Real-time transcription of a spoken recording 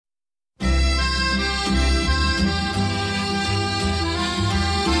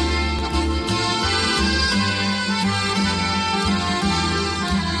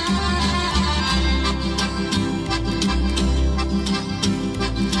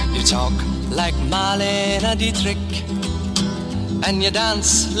talk like Marlene Dietrich, and you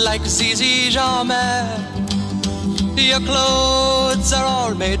dance like Zizi Jeanmaire. Your clothes are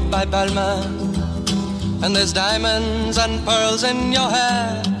all made by Balmain, and there's diamonds and pearls in your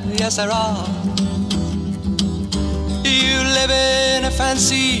hair. Yes, there are. You live in a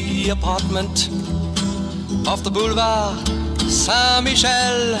fancy apartment off the boulevard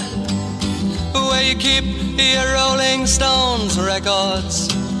Saint-Michel, where you keep your Rolling Stones records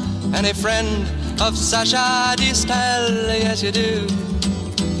and a friend of Sacha Distel. Yes, you do.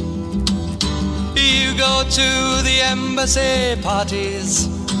 You go to the embassy parties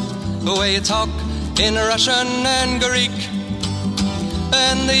where you talk in Russian and Greek,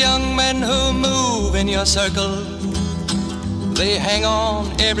 and the young men who move in your circle, they hang on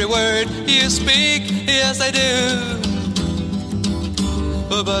every word you speak. Yes, they do.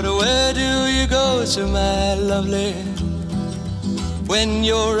 But where do you go to, my lovely, when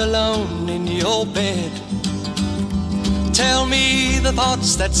you're alone in your bed? Tell me the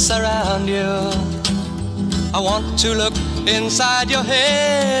thoughts that surround you. I want to look inside your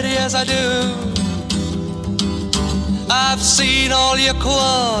head. Yes, I do. I've seen all your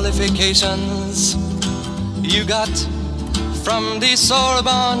qualifications you got from the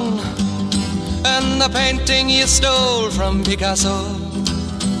Sorbonne, and the painting you stole from Picasso.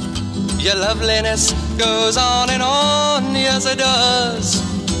 Your loveliness goes on and on, yes it does.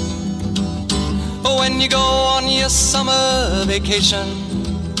 When you go on your summer vacation,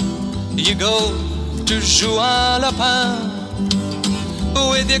 you go to Juan-le-Pin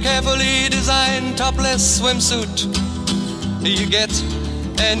with your carefully designed topless swimsuit. You get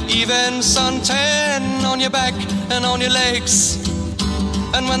an even suntan on your back and on your legs,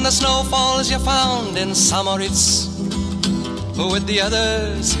 and when the snow falls you're found in Samoritz with the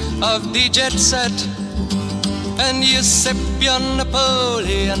others of the jet set, and you sip your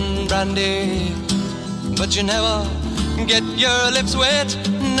Napoleon brandy, but you never get your lips wet.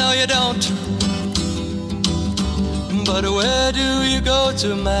 No, you don't. But where do you go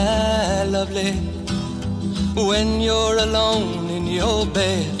to, my lovely, when you're alone in your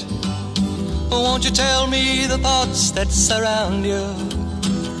bed? Won't you tell me the thoughts that surround you?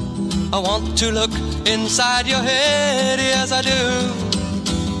 I want to look inside your head. Yes, I do.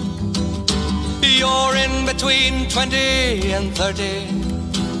 You're in between 20 and 30,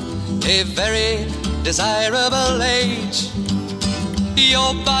 a very desirable age.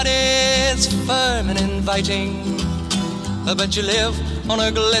 Your body's firm and inviting, but you live on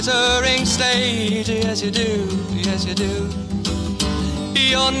a glittering stage. Yes, you do. Yes, you do.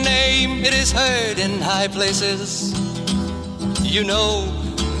 Your name, it is heard in high places. You know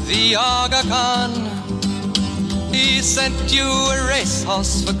the Aga Khan, he sent you a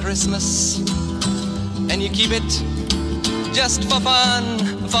racehorse for Christmas, and you keep it just for fun,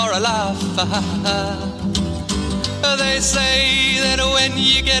 for a laugh. They say that when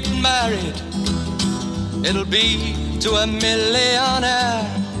you get married, it'll be to a millionaire,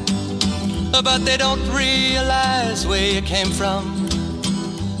 but they don't realize where you came from,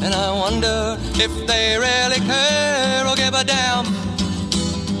 and I wonder if they really care or give a damn.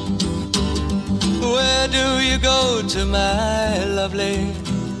 Where do you go to, my lovely,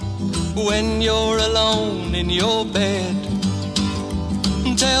 when you're alone in your bed?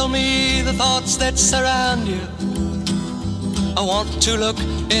 Tell me the thoughts that surround you. I want to look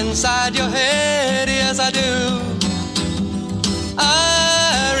inside your head. Yes, I do.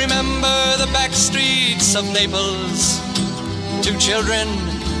 I remember the backstreets of Naples, two children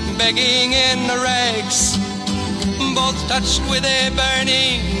begging in the rags, both touched with a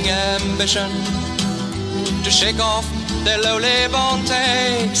burning ambition to shake off their lowly born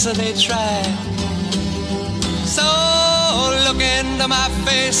takes. They try. So look into my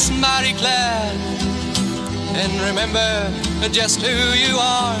face, Marie Claire, and remember just who you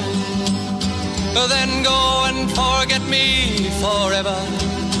are. Then go and forget me forever,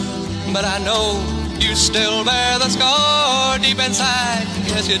 but I know you still bear the scar deep inside.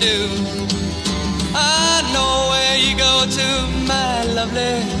 Yes, you do. I know where you go to, my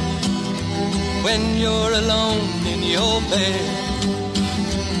lovely, when you're alone in your bed.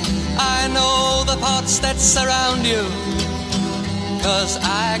 I know the thoughts that surround you, 'cause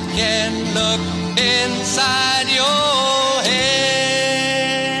I can look inside your head.